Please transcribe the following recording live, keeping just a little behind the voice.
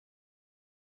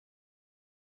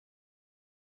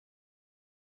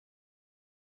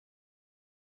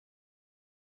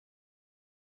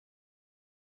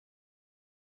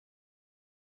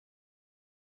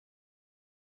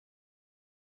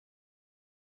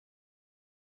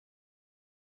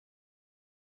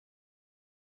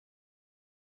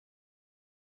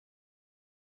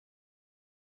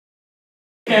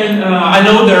I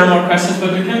know there are more questions,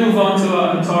 but we can move on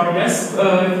to our guest.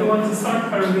 If you want to start,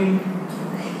 Caroline.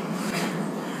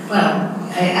 Well,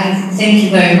 I thank you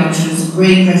very much. It was a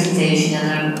great presentation,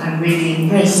 and I'm really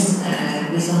impressed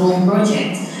with the whole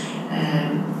project.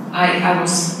 I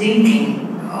was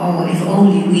thinking, oh, if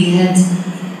only we had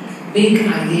big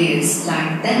ideas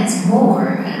like that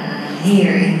more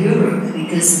here in Europe,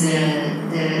 because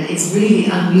it's really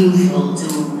unusual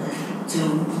to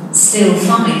still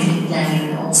find in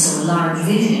planning also a large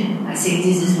vision. I think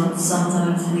this is what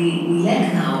sometimes we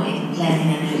lack now in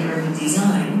planning and urban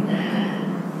design.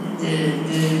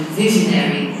 The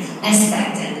visionary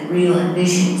aspect and the real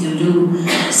ambition to do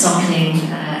something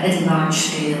at a large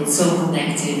scale, so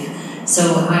connected.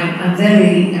 So I'm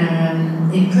very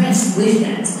impressed with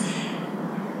that.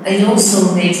 It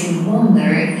also makes me wonder,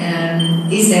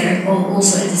 is there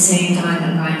also at the same time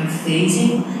a kind of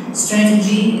phasing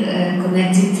strategy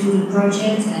connected to the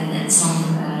project and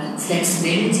some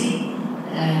flexibility?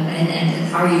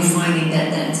 And are you finding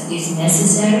that is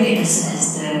necessary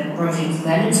as the project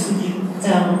develops? Could you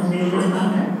tell a little bit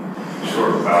about that?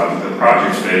 Sure. The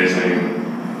project phasing,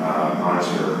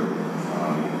 honestly,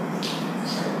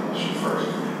 second question first.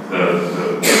 The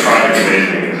project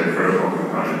phasing is a critical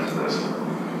component to this,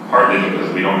 partly because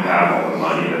we don't have all the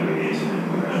money that we need to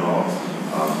implement it all,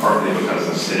 partly because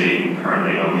the city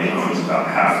currently only owns about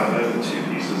half of it, the two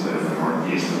pieces in the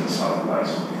northeast and the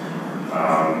southwest.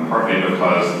 Partly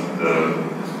because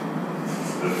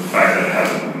the fact that it has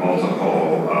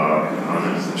multiple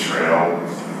components, the trail,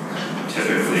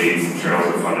 typically trails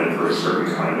are funded for a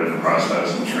certain kind of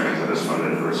process, and transit is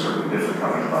funded for a certain different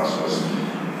kind of process,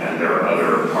 and there are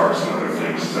other parks and other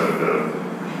things, so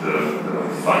the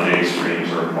funding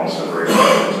streams are also very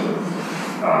limited.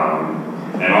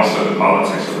 And also the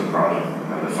politics of the project,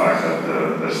 and the fact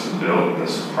that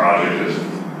this project is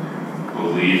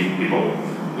people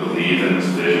believe in this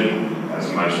vision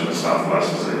as much in the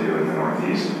Southwest as they do in the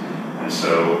Northeast. And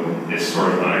so it's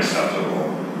sort of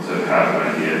unacceptable to have an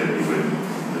idea that you would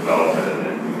develop it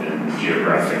in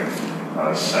geographic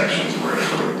sections where it's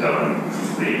sort of done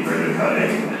complete grid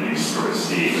cutting, and you sort of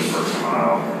see the first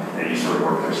mile, and you sort of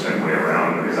work their second way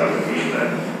around, because that would mean that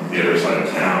the other side of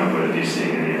town wouldn't be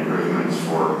seeing any improvements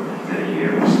for many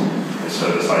years. And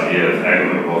so this idea of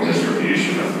equitable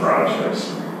distribution of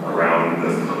projects around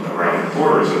the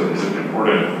corridors is an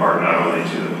important part, not only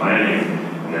to the planning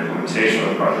and implementation of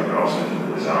the project, but also to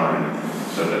the design,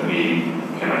 so that we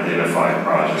can identify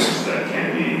projects that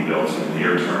can be built in the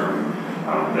near term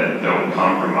that don't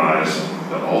compromise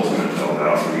the ultimate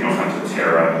build-out, so you don't have to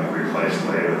tear up and replace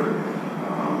later.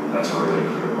 That's a really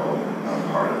critical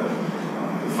part of it.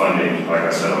 The funding, like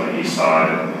I said, on the east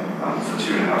side, for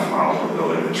 2.5 miles, we're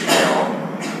building the trail.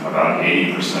 About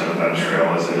 80% of that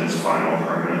trail is in its final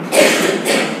permanent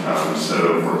form.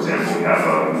 So, for example, we have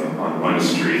on one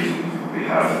street, we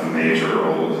have a major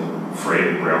old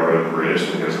freight railroad bridge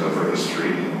that goes over the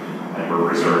street, and we're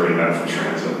reserving that for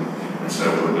transit. And so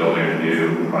we're building a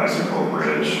new bicycle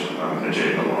bridge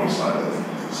alongside it.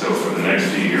 So for the next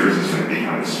few years, it's going to be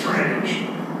kind of strange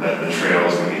that the trail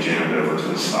is going to be jammed over to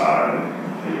the side,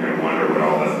 and you're going to wonder what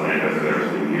all that land over there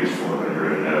is being used for, but you're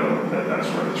going to know that that's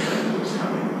where the transit is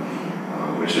coming.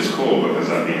 Which is cool, because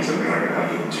that means that we're not going to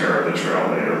have to tear up the trail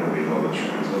later when we build the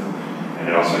transit. And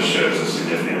it also shows a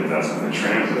significant investment in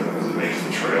transit, because it makes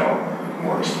the trail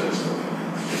more expensive.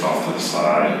 It's off to the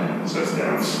side, so it's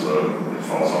down the slope. It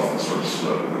falls off the sort of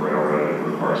slope of the railroad. It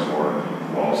requires more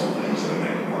walls and things that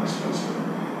make it more expensive.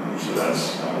 So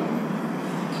that's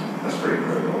pretty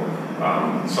critical.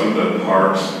 Some of the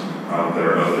parks that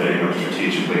are opening are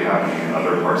strategically happening in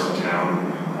other parts of town,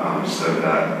 so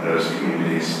that those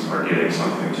communities are getting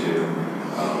something too.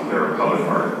 There are public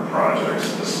art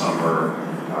projects this summer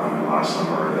and last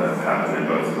summer that happen in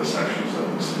both of the sections that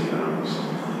the city owns.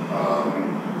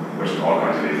 There's all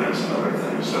kinds of events and other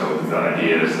things. So the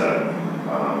idea is that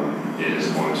it is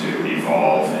going to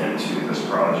evolve into this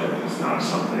project. It's not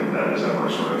something that is ever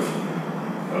sort of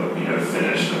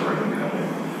finished and ribbon cutting.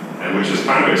 And which is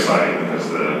kind of exciting, because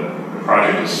the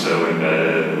project is so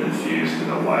embedded and infused in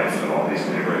the life of all these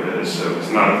neighborhoods. So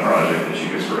it's not a project that you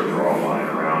can sort of draw a line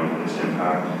around its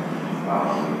impact.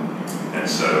 And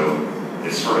so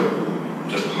it's sort of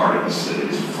just part of the city.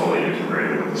 It's fully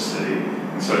integrated with the city.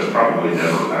 And so it's probably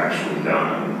never actually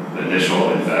done. The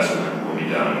initial investment will be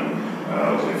done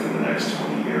within the next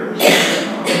 20 years.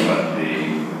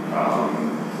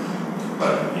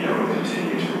 But it'll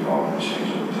continue to evolve and change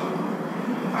over time.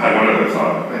 I had one other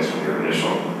thought based on your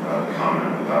initial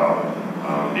comment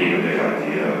about being a big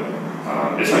idea.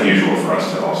 It's unusual for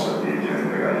us to also be doing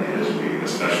big ideas. We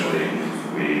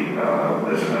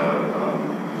live in a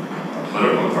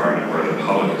political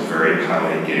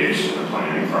highly engaged in the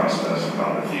planning process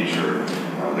about the future.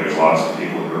 There's lots of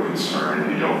people who are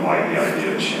concerned, who don't like the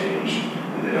idea of change,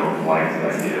 and they don't like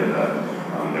the idea that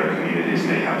their communities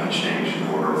may have to change in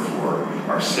order for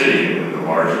our city and the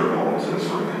larger goal to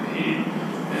sort of compete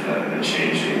in a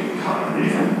changing economy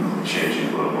and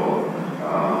changing global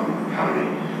economy.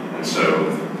 And so,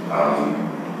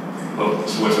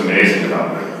 what's amazing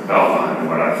about the Beltline, and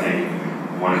what I think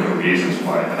one of the reasons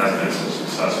why it has been so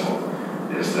successful,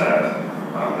 is that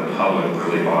the public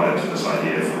really bought into this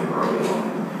idea from early on.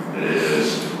 It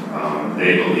is,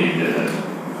 they believed in it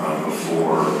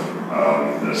before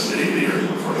the city leaders,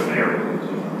 before the mayor believed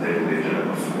in it. They believed in it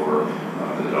before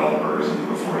the developers and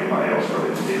before anybody else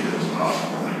really believed it was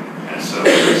possible. And so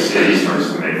when the city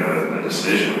starts to make a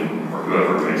decision, or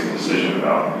whoever makes a decision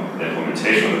about the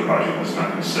implementation of the project that's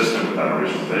not consistent with that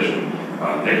original vision,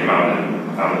 they come out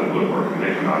of the woodwork, and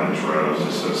they come out in droves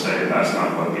just to say, that's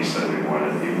not what we said we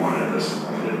wanted. We wanted this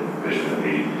vision that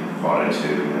we bought into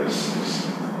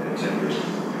 10 years ago,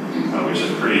 which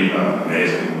is pretty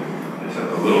amazing. A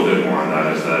little bit more on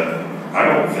that is that I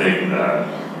don't think that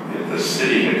if the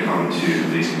city had come to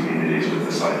these communities with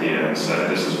this idea and said,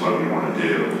 this is what we want to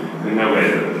do, there's no way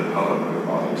that the public would have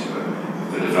bought into it.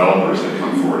 The developers had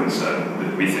come forward and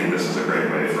said, we think this is a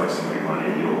great way for us to make money,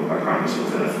 I promise you'll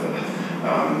benefit.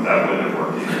 That wouldn't have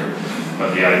worked either. But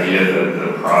the idea that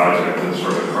the project, the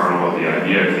sort of kernel of the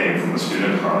idea came from the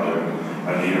student project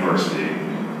at the university,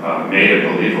 made it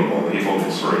believable. People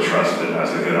could sort of trust it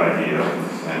as a good idea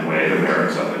and weigh the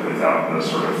merits of it without the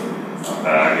sort of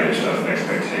baggage of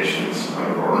expectations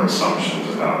or assumptions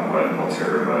about what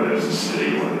ulterior motives the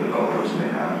city or the developers may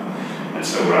have. And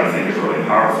so what I think is really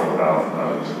powerful about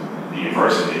the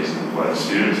universities and what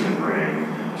students can bring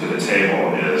to the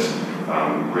table is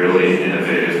really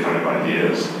innovative kind of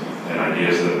ideas, and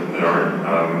ideas that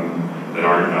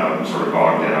aren't sort of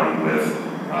bogged down with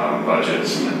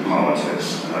budgets and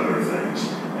politics and other things.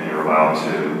 And you're allowed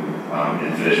to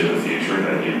envision a future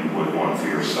that you would want for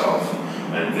yourself,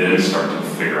 and then start to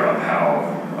figure out how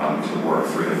to work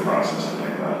through the process to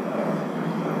make that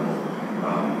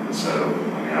and so,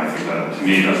 I mean, I think that, to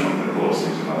me, that's one of the coolest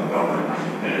things about development.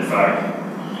 And in fact,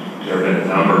 there have been a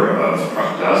number of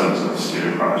dozens of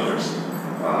student projects,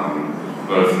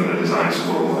 both in the design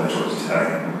school at Georga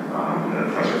Tech, in the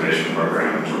preservation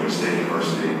program at Georgia State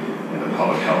University, in the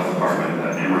public health department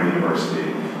at Emory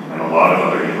University, and a lot of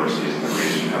other universities in the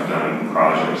region have done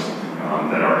projects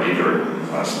that are either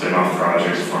spin-off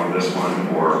projects from this one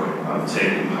or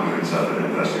take components of it and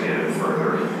investigate it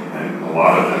further. And a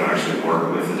lot of them actually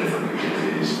work with the different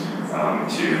communities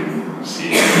to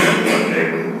see what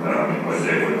they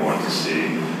would want to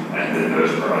see. And then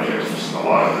those projects, a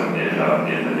lot of them end up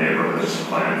in the neighborhoods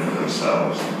planned for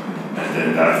themselves. And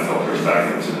then that filters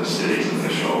back into the city's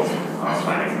official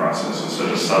planning process. And so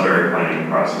the Sudbury planning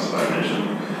process that I mentioned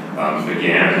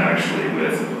began actually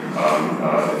with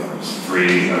 3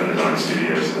 design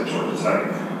studios at Georga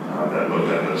Tech that looked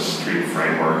at the street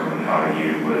framework and how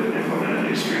you would implement a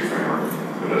new street framework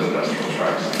for those industrial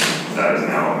tracks. That is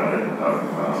now a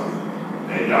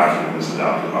document that's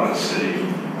adopted by the city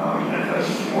and has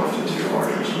morphed into a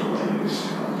larger sort of land use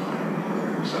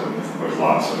plan. So there's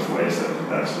lots of ways that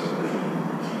that's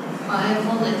I have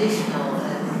one additional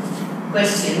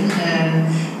question,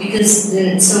 because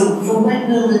so for when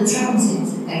will the transit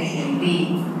actually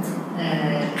be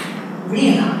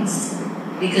realized?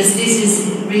 Because this is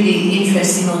really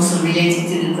interesting, also related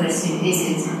to the question,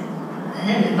 is it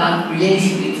about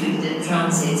relation between the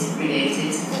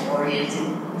transit-related or oriented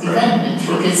development?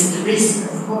 Because the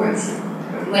risk, of course,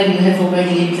 when you have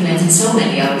already implemented so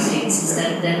many other things, is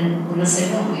that then we will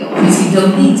say, well, we obviously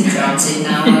don't need the transit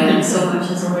now, so much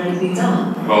has already been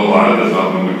done. Well, a lot of the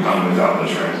development would come without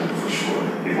the transit, for sure.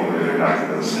 People moving back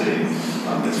to the city,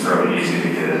 it's fairly easy to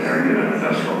get in there and get an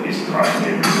industrial piece of property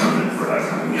and rezone it for that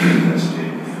kind of medium density.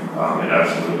 It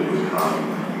absolutely would come.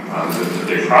 The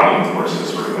big problem, of course, is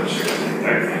sort of a chicken and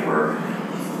egg thing where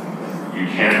you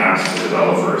can't ask the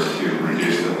developers to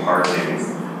reduce the parking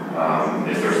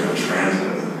if there's no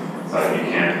transit. You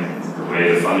can't, the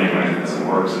way the funding mechanism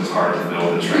works, it's hard to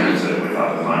build the transit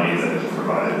without the money that is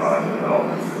provided by the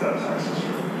development through that tax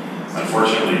district.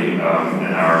 Unfortunately, in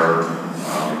our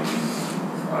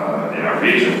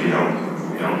region, we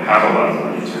don't have a lot of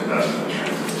money to invest in the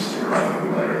transit system.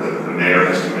 The mayor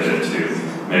has committed to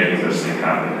making this thing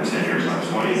happen in 10 years, not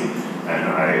 20, and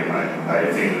I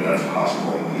think that that's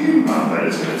possible, but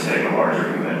it's going to take a larger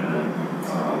commitment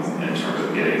in terms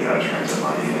of getting that transit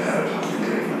money ahead of time.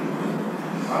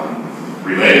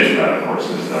 Related to that, of course,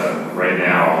 is that right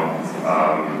now,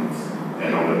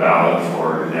 and on the ballot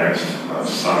for next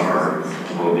summer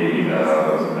will be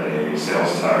a a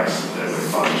sales tax that would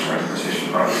fund transportation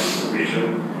projects in the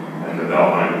region. And the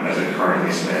Beltline, as it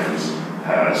currently stands,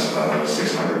 has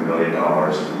 $600 million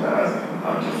in that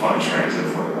to fund transit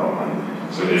for the Beltline.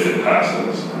 So if it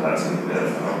passes, and that's an if,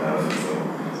 I don't know if it will,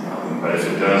 but if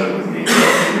it does, it would mean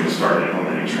that we would start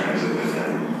implementing transit within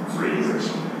 3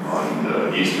 years on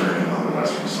the eastern and on the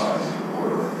western sides of the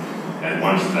border. And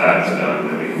once that's done,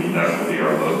 then that will be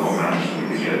our local match. We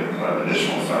could get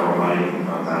additional federal money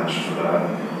matched for that.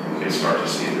 We could start to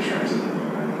see the transit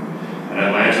implement. And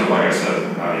Atlanta, like I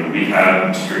said, we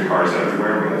had streetcars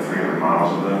everywhere. We had 300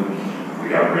 miles of them. We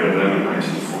got rid of them in the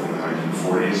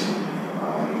 1940s.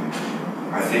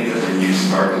 I think that when you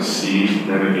start to see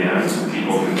them again, so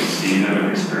people can see them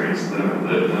and experience them and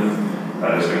live them,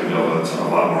 that is going to build a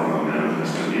lot more momentum.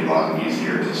 It's going to be a lot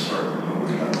easier to start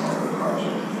promoting that part of the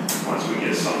project once we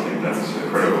get something done. So the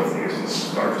critical thing is to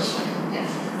start something. Yeah.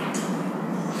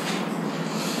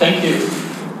 Thank you.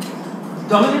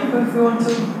 Dominic, if you want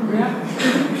to react?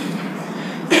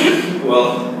 Well,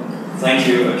 thank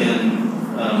you again,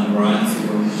 Ryan, for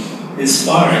your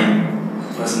inspiring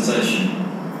presentation.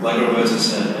 Like Roberta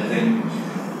said, I think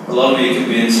a lot of you can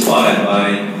be inspired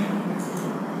by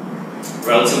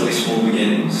relatively small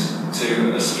beginnings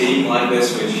to a scheme like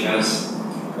this, which has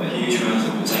a huge amount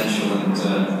of potential and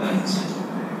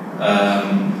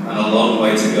a long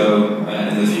way to go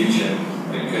in the future.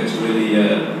 It could really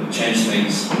change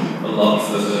things a lot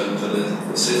for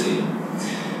the city.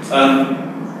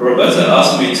 Roberta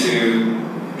asked me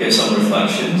to give some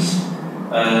reflections,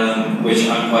 which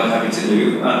I'm quite happy to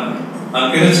do. I'm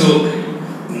going to talk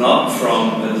not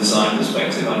from a design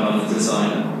perspective. I'm not a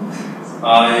designer.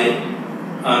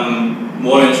 I'm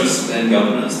more interested in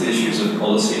governance, the issues of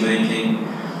policy making.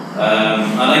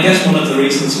 And I guess one of the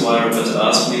reasons why Roberta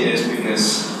asked me is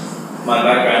because my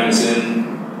background is in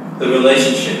the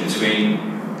relationship between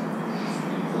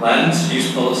land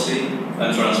use policy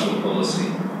and transport policy,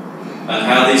 and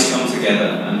how these come together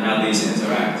and how these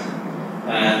interact.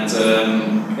 And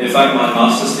in fact, my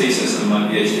master's thesis and my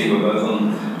PhD were both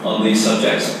on these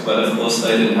subjects, but of course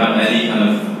they didn't have any kind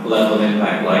of level of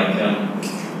impact like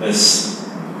this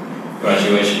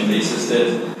graduation thesis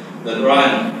did, that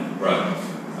Ryan wrote,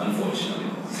 unfortunately.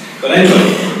 But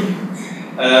anyway,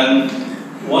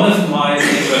 one of my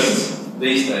interests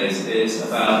these days is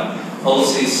about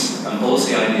policies and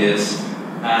policy ideas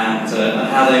and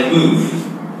how they move,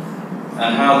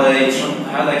 and how they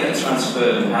get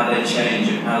transferred, and how they change,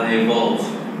 and how they evolve,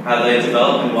 how they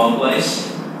develop in one place,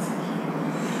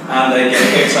 and they get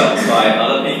picked up by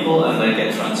other people, and they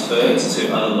get transferred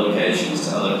to other locations,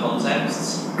 to other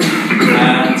contexts,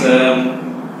 and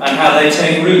how they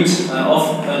take root, and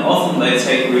often they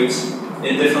take root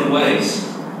in different ways,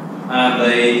 and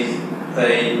they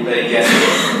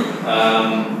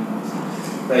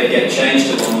get changed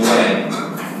along the way.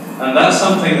 And that's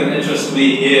something that interests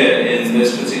me here in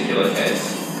this particular case,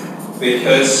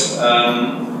 because,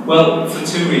 well, for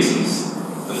two reasons.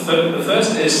 The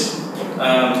first is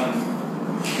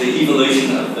the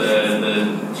evolution of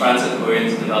the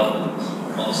transit-oriented development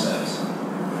concept.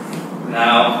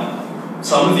 Now,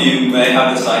 some of you may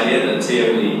have this idea that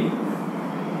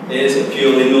TOD is a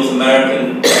purely North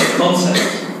American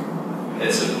concept.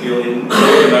 It's a purely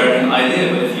North American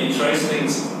idea, but if you trace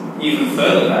things even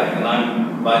further back, and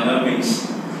I'm by no means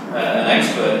an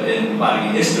expert in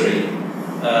planning history,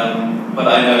 but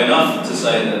I know enough to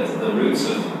say that the roots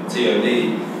of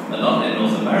TOD are not in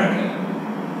North America.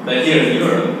 They're here in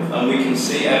Europe, and we can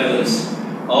see evidence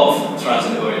of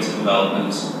transit-oriented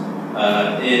development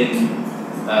in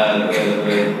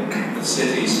the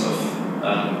cities of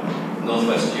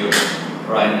Northwest Europe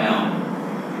right now.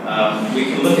 We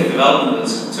can look at development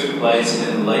that took place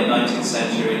in the late 19th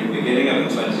century, beginning of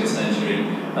the 20th century,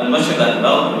 and much of that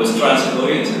development was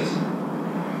transit-oriented.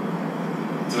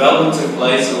 Development took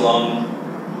place along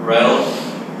rail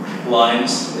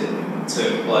lines, it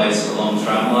took place along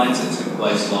tram lines, it took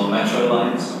place along metro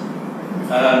lines,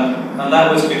 and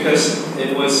that was because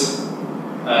it was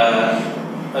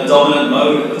a dominant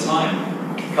mode at the time.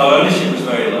 Co-ownership was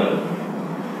very low.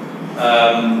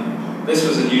 This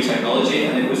was a new technology,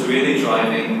 and it was really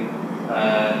driving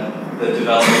the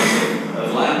development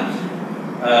of land.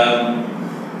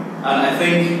 And I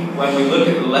think when we look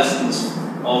at the lessons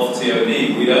of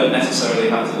TOD, we don't necessarily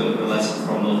have to look at the lesson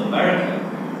from North America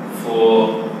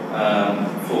for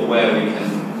where we can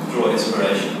draw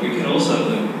inspiration. We can also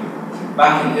look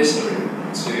back in history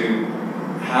to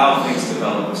how things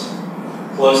developed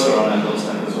closer on our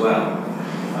doorstep as well.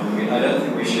 I don't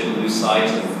think we should lose sight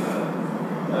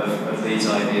of these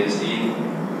ideas either.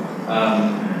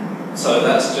 So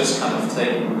that's just kind of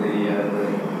taking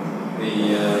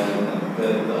the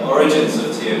the origins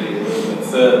of TOD a little bit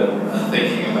further and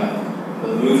thinking about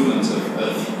the movement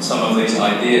of some of these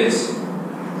ideas.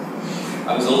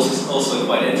 I was also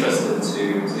quite interested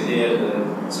to hear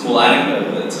the small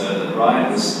anecdote that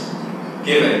Ryan was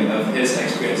giving of his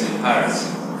experience in Paris.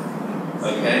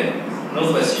 Okay,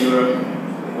 Northwest Europe,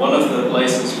 one of the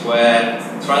places where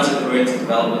transit-oriented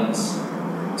developments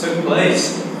took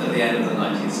place at the end of the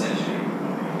 19th century,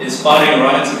 inspiring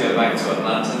Ryan to go back to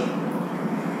Atlanta,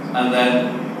 and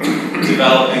then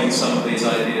developing some of these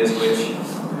ideas which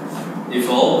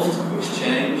evolved, which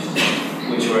changed,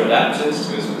 which were adapted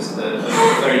to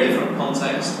a very different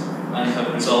context, and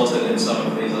have resulted in some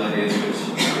of these ideas which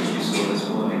you saw this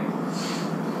morning.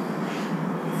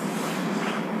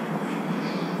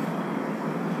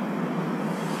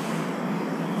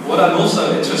 What I'm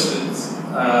also interested,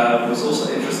 was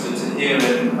also interested to hear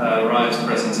in Ryan's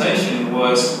presentation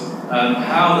was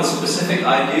how the specific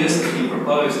ideas that he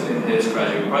proposed in his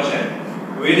graduate project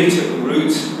really took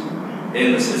root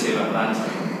in the city of Atlanta.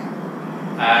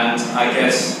 And I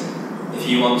guess if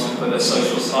you want to put a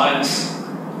social science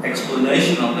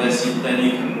explanation on this, then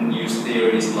you can use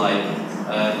theories like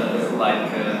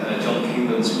John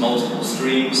Kingdon's multiple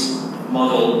streams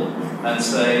model and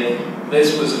say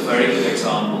this was a very good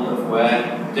example of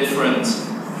where different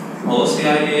policy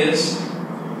ideas,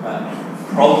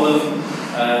 problem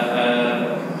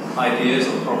ideas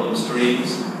or problem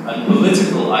streams, and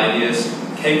political ideas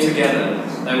came together.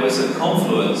 There was a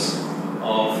confluence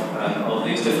of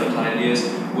these different ideas,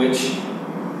 which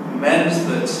meant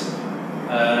that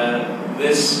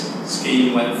this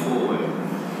scheme went forward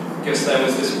because there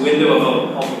was this window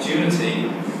of opportunity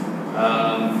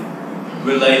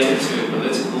related to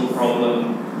political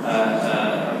problem,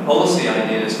 policy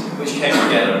ideas, which came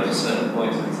together at a certain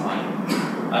point in time.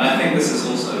 And I think this is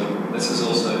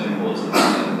also an important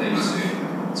thing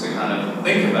to kind of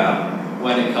think about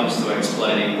when it comes to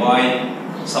explaining why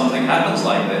something happens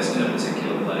like this in a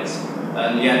particular place,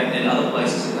 and yet in other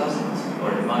places it doesn't,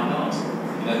 or it might not.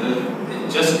 It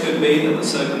just could be that the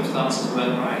circumstances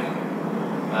weren't right.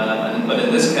 But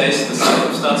in this case, the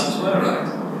circumstances were right.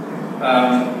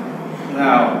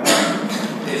 Now,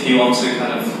 if you want to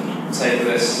kind of take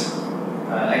this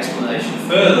explanation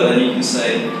further, then you can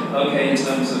say, okay, in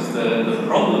terms of the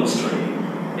problem stream,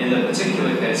 in the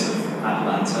particular case of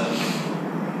Atlanta,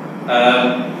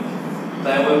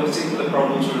 there were particular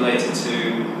problems related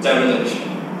to dereliction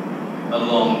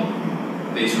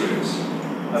along these routes,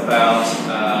 about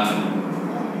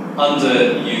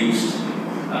underused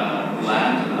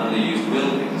land and underused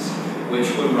buildings,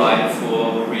 which were ripe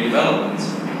for redevelopment.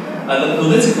 At the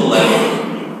political level,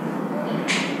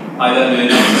 I don't know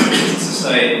enough to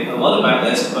say a lot about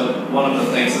this, but one of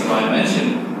the things that Ryan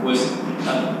mentioned was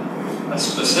a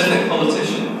specific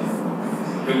politician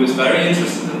who was very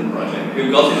interested in the project,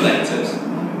 who got elected,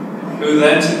 who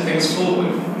then took things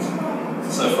forward.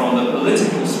 So from the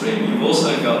political stream, you've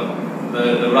also got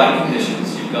the right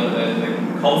conditions, you've got the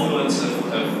confluence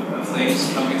of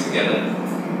things coming together,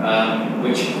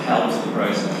 which helped the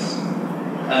process.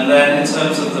 And then in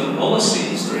terms of the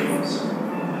policy streams,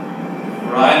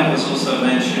 Ryan has also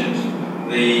mentioned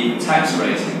the tax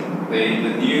rating,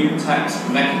 the new tax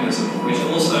mechanism, which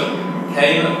also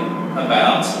came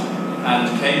about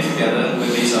and came together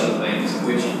with these other things,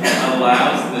 which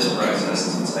allowed this process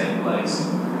to take place.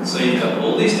 So you've got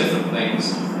all these different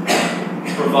things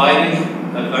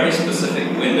providing a very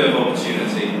specific window of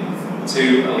opportunity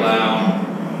to allow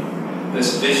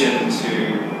this vision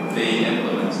to be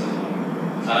implemented.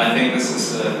 And I think this is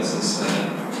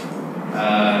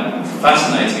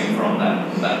fascinating from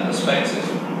that perspective.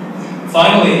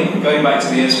 Finally, going back to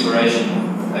the inspiration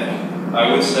thing,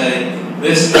 I would say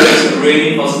this is a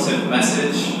really positive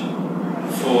message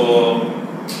for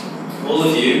all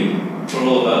of you, for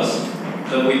all of us,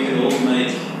 that we can all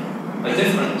make a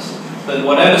difference. That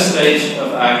whatever stage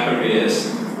of our careers,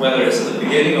 whether it's at the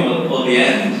beginning or the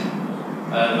end,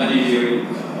 many of you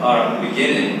are at the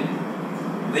beginning,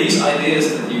 these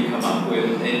ideas that you come up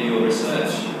with in your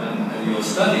research and your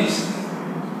studies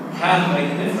can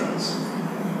make a difference.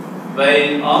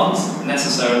 They aren't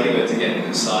necessarily going to get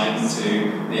consigned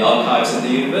to the archives at the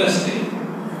university.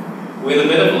 With a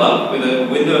bit of luck, with a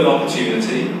window of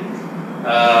opportunity,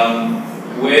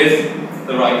 with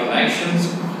the right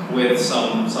connections, with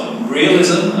some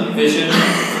realism and vision,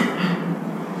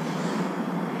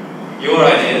 your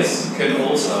ideas can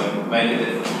also make a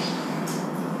difference.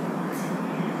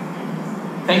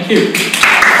 Thank you.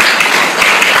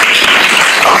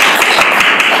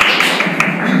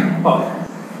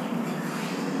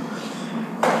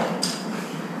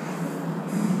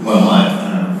 Well, I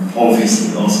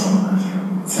obviously also have to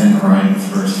thank Ryan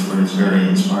first for his very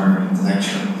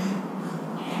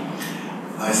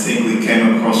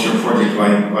across your project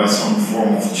by some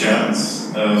form of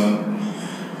chance, a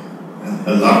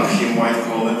luck you might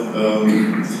call it.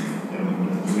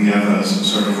 We have a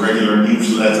sort of regular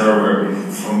newsletter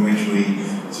from which we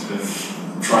sort of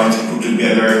try to put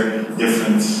together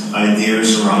different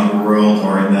ideas around the world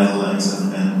or in Netherlands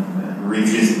and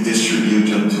redistribute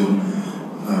them to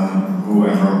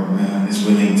whoever is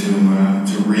willing to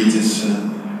read this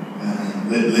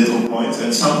little point.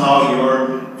 And somehow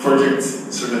your project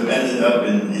sort of ended up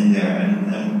in there,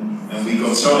 and we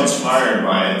got so inspired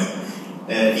by it,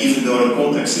 even though the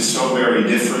context is so very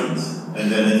different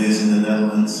than it is in the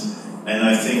Netherlands. And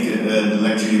I think the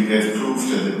lecture you gave proved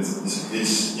that it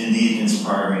is indeed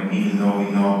inspiring, even though we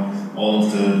know all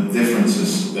of the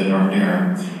differences that are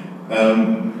there.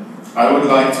 I would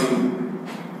like to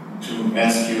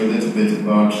ask you a little bit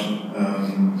about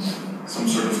some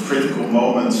sort of critical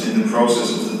moments in the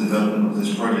process of the development of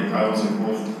this project. I was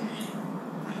involved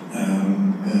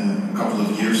a couple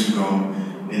of years ago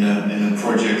in a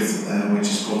project which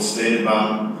is called Stead,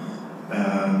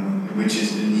 which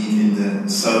is indeed in the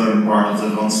southern part of the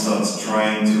Randstad,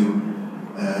 trying to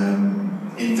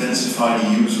intensify the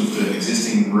use of the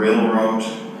existing railroad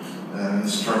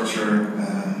structure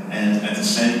and at the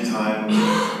same time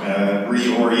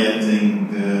reorienting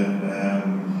the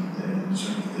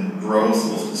growth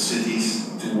of the cities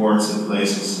towards the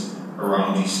places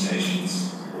around these stations.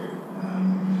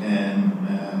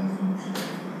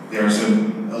 There's a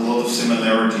lot of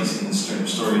similarities in the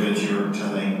story that you're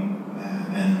telling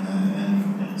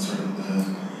and sort of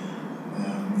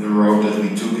the road that we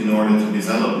took in order to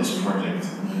develop this project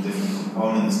and the different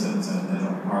components that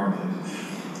are part of it.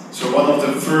 So one of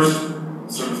the first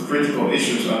sort of critical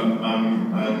issues I'm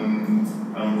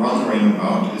wondering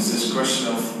about is this question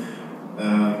of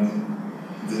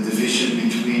the division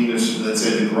between this, let's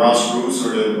say, the grassroots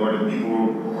or the people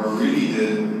who are really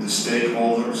the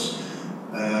stakeholders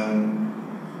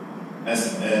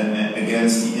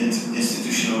against the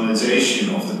institutionalization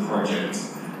of the project.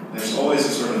 There's always a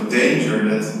sort of danger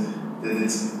that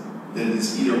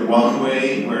it's either one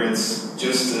way, where it's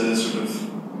just a sort of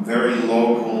very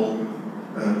local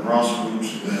grassroots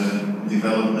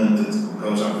development that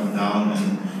goes up and down,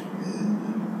 and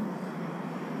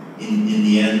in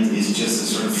the end is just a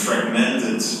sort of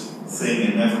fragmented thing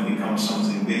and never becomes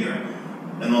something bigger.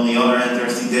 And on the other hand,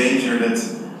 there's the danger that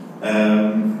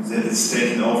it's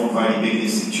taken over by the big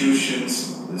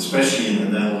institutions, especially in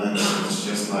the Netherlands. It's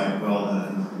just like, well, the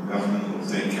government will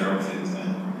take care of it,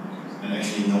 and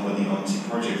actually nobody owns the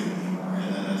project anymore.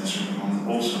 And then at a certain moment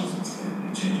also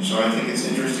it changes. So I think it's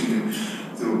interesting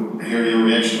to hear your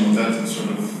reaction on that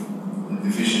sort of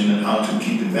division and how to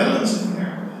keep the balance in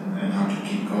there and how to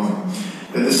keep going.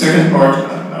 Then the second part,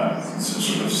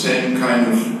 sort of same kind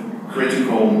of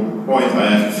critical point I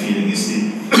have a feeling, is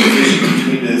the division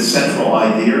between the central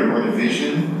idea or the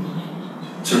vision,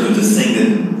 sort of the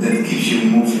thing that keeps you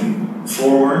moving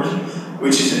forward,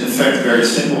 which is in effect a very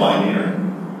simple idea,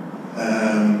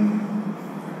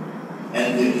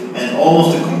 and all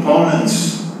of the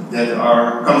components that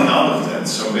are coming out of that.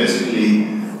 So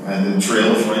basically, the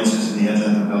trail, for instance, in the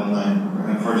Atlanta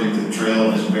Beltline project, the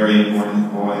trail is a very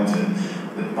important point.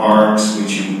 The parks,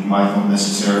 which you might not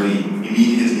necessarily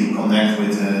immediately connect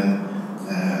with the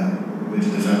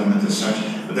development as such,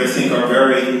 but I think are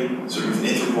very sort of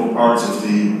integral parts of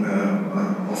the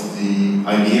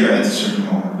idea at a certain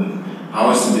moment. But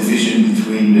how is the division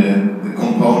between the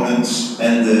components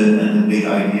and the big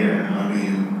idea? How do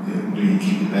you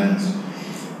keep the balance?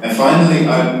 And finally,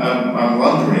 I'm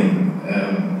wondering,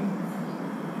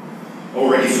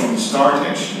 already from the start,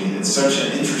 actually, it's such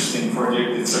an interesting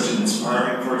project, it's such an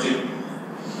inspiring project.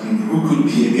 I mean, who could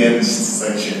be against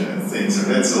such a thing? So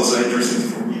that's also interesting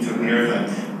for me to hear that.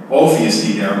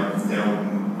 Obviously,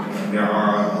 there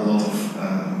are a lot of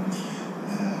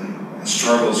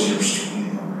struggles you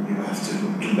have to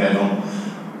battle,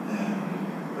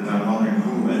 but I'm wondering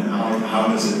who and how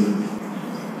does it look?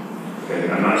 Okay,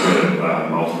 I'm not good at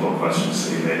multiple questions, so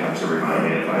you may have to remind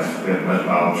me if but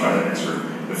I'll try to answer.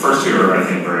 The first two are, I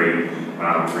think, very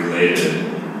related.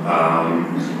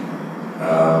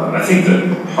 I think that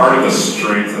part of the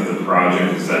strength of the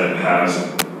project is that it has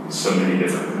so many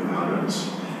different components.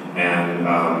 And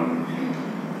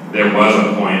there was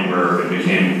a point where it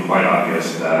became quite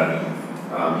obvious that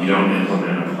you don't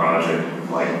implement a project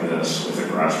like this with a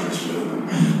grassroots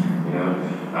movement. You know,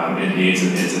 it needs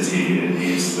an entity, it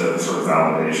needs the sort of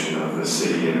validation of the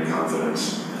city and the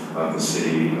confidence of the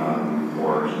city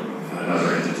board,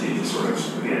 another entity to sort of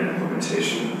begin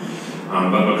implementation.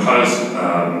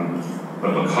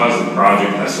 But because the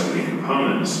project has so many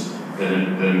components,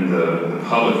 then the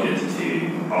public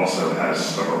entity also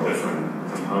has several different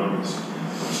components.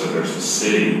 So there's the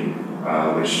city,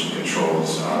 which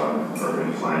controls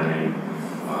urban planning,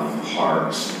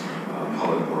 parks,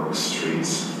 public works,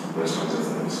 streets, those kinds of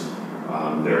things.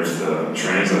 There's the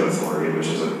transit authority, which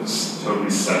is a totally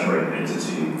separate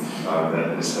entity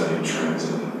that is studying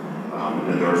transit. And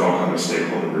then there's all kinds of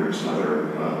stakeholder groups and other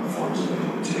forms of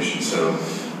implementation. So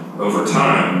over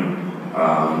time,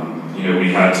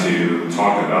 we had to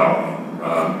talk about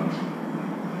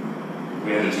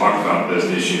those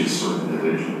issues sort of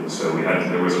individually. So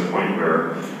there was a point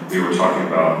where we were talking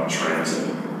about transit,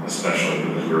 especially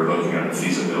because we were looking at the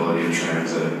feasibility of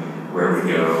transit, where we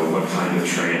go, what kind of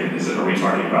train is it? Are we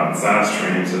talking about fast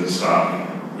trains that stop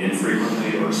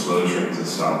infrequently or slow trains that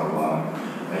stop a lot?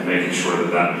 And making sure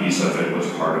that that piece of it was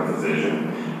part of the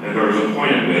vision. And there was a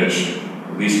point at which,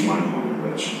 at least one point at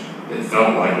which, it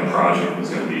felt like the project was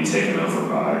going to be taken over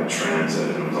by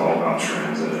transit, and it was all about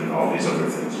transit, and all these other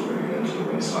things were going to go to the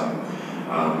wayside.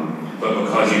 But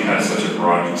because you had such a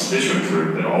broad constituent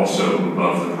group that also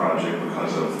loved the project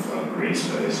because of green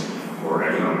space or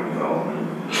economic development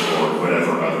or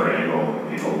whatever other angle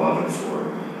people love it for,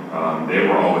 they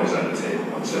were always at the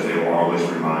table. And so they were always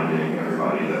reminding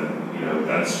everybody that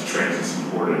transit's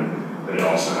important, but it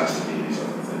also has to be these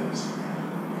other things.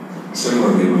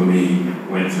 Similarly, when we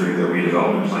went through the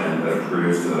redevelopment plan that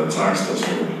approved the tax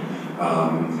district,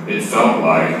 it felt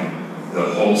like the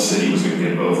whole city was going to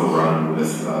get overrun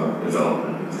with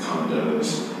development, with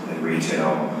condos and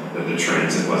retail, that the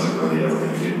transit wasn't really ever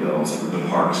going to get built, and the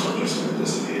parks were just going to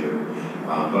disappear.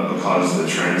 But because the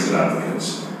transit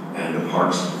advocates and the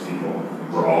parks people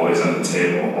were always at the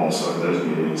table also at those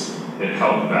meetings, it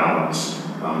helped balance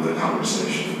the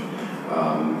conversation.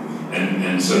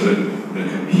 And so the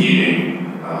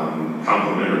competing,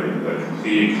 complementary, the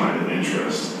competing kind of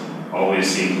interest always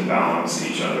seemed to balance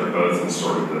each other, both in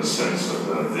sort of the sense of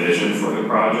the vision for the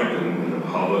project and the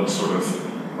public sort of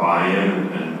buy-in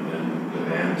and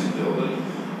demand to build it,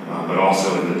 but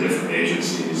also in the different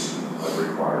agencies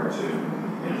required to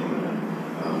implement it.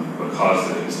 Because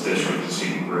the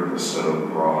constituency group was so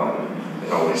broad,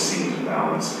 it always seemed to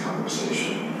balance the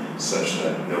conversation such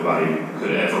that nobody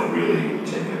could ever really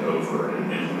take it over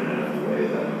and implement it in a way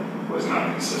that was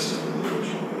not consistent with the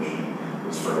original vision. It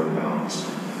was fairly balanced.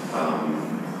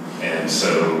 And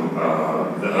so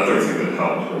the other thing that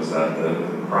helped was that the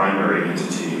primary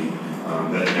entity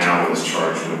that now is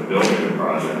charged with building the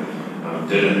project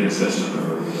didn't exist in the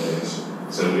early days.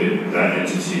 So that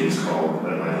entity is called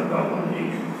Atlanta Beltline,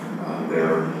 Inc.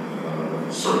 They're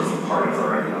sort of a part of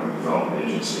our economic development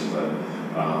agency, but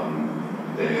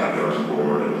they have their own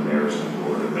board and the mayor's own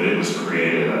board. But it was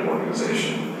created, that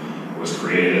organization was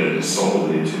created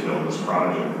solely to build this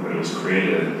project, but it was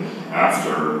created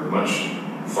after much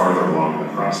farther along in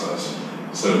the process.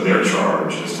 So their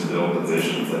charge is to build the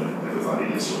vision that everybody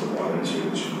has sort of wanted to,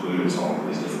 which includes all of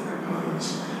these different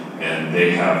components. And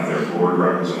they have their board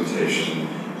representation,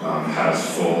 has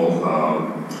full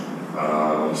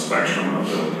spectrum of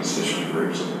the constituent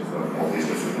groups of all these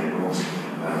different angles.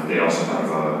 They also have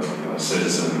a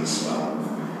citizens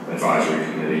advisory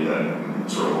committee that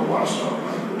sort of a watchdog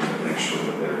group that makes sure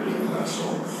that they're doing that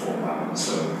sort of full balance.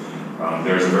 So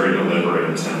there's a very deliberate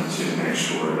attempt to make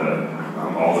sure that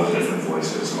all those different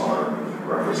voices are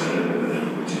represented in the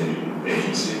implementation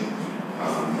agency.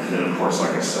 And then, of course,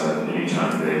 like I said,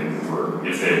 anytime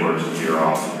if they were to veer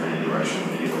off in any direction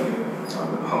anyway,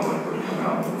 the public would come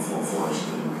out in full force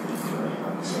and correct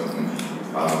that. So,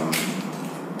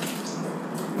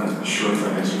 I'm not sure if I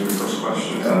answered your first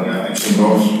question. Yeah, actually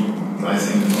both. I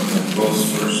think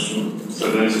both first two.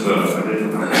 So there's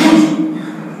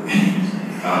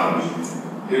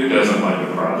who doesn't like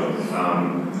the project?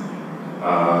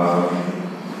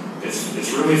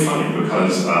 It's really funny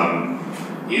because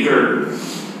either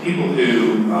people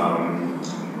who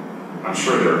I'm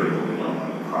sure there are people who don't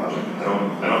like the project. I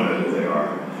don't know who they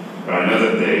are, but I know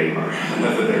that they are. I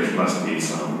know that there must be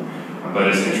some. But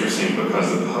it's interesting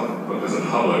because the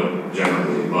public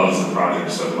generally loves the project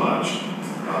so much.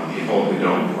 People who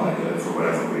don't like it for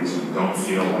whatever reason don't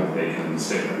feel like they can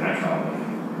stick their neck out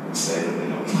and say that they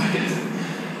don't like it.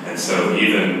 And so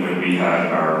even when we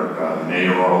had our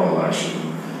mayoral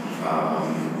election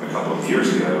a couple of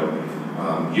years ago,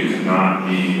 you could not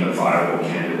be a viable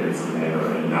candidate for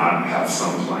mayor and not have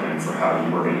some plan for how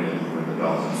you were going to implement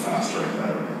development faster and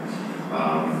better.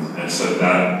 And so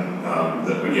that,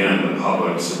 again, the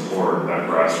public support, that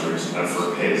grassroots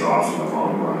effort pays off in the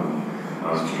long run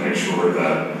to make sure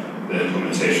that the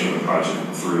implementation of the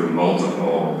project through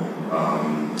multiple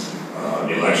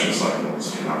election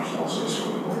cycles can also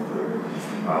sort of go through.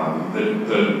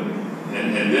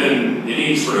 And then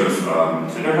any sort of,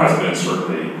 and there has been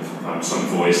certainly some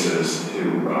voices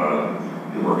who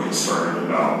were concerned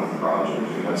about the project,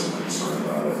 who had some concern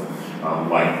about it.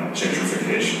 Like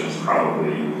gentrification is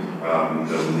probably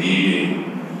the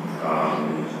leading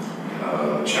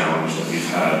challenge that we've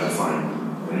had to find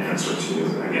an answer to.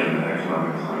 And again, the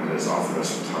economic climate has offered us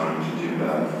some time to do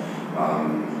that.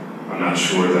 I'm not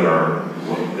sure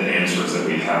that the answers that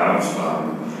we have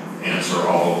answer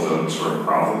all of the sort of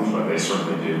problems, but they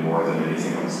certainly do more than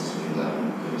anything else that's been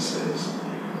done in the States.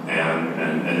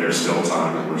 And there's still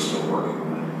time, and we're still working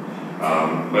on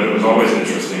it. But it was always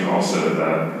interesting also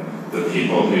that the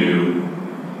people who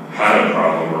had a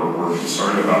problem or were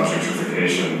concerned about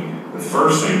gentrification, the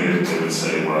first thing they would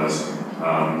say was,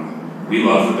 we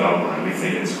love the Beltline, we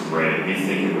think it's great, we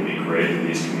think it would be great in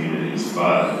these communities,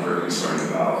 but we're concerned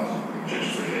about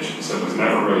gentrification. So it was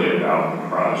never really about the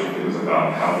project, it was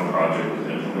about how the project was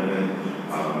implemented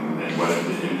and what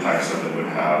the impacts of it would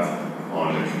have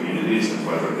on the communities and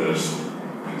whether those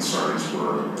concerns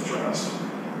were addressed.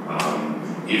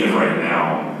 Even right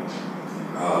now,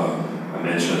 I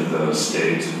mentioned the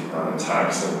state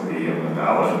tax that will be on the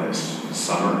ballot next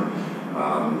summer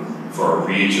for a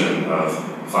region of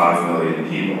 5 million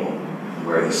people,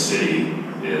 where the city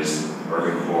is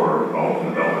urban core, all of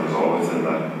the Beltline is all within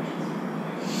that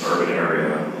urban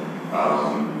area,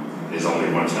 is only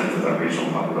 1/10 of that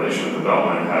regional population. The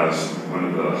Beltline has one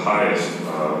of the highest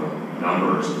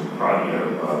numbers,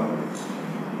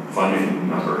 funding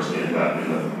numbers in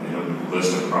the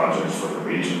list of projects for the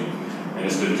region. And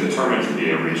it's been determined to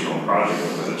be a regional project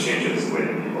because it changes the way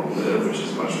that people live, which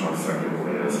is a much more effective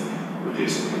way of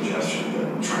reducing congestion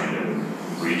than trying to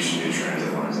reach new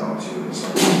transit lines out to the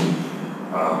suburbs.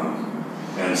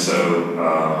 And so,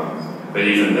 but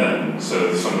even then,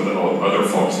 so some of the other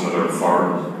folks in other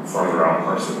farther out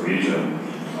parts of the region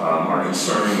are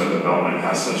concerned that the Beltline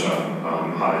has such a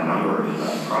high number in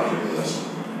that project list.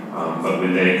 But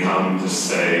when they come to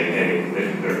say,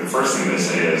 hey, the first thing they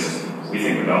say is, we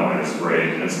think the Beltline is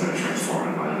great and it's going to transform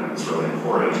Atlanta and it's really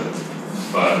important,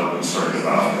 but we're concerned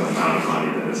about the amount of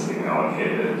money that is being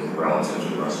allocated relative to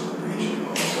the rest of the region,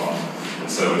 blah, blah, blah. And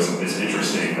so it's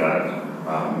interesting that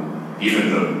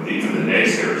even the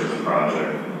naysayers of the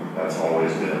project, that's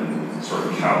always been sort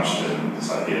of couched in this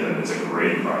idea that it's a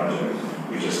great project,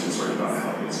 we're just concerned about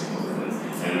how it gets implemented.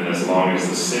 And then as long as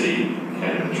the city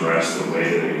can address the way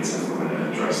that it gets implemented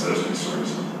and address those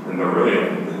concerns, then there really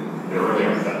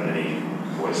aren't that many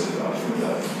voices out there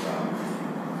that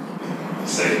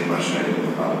say much negative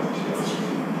about it, to be honest with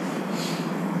you.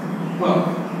 Well,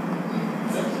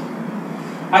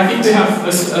 I think we have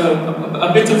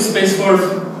a bit of space for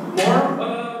more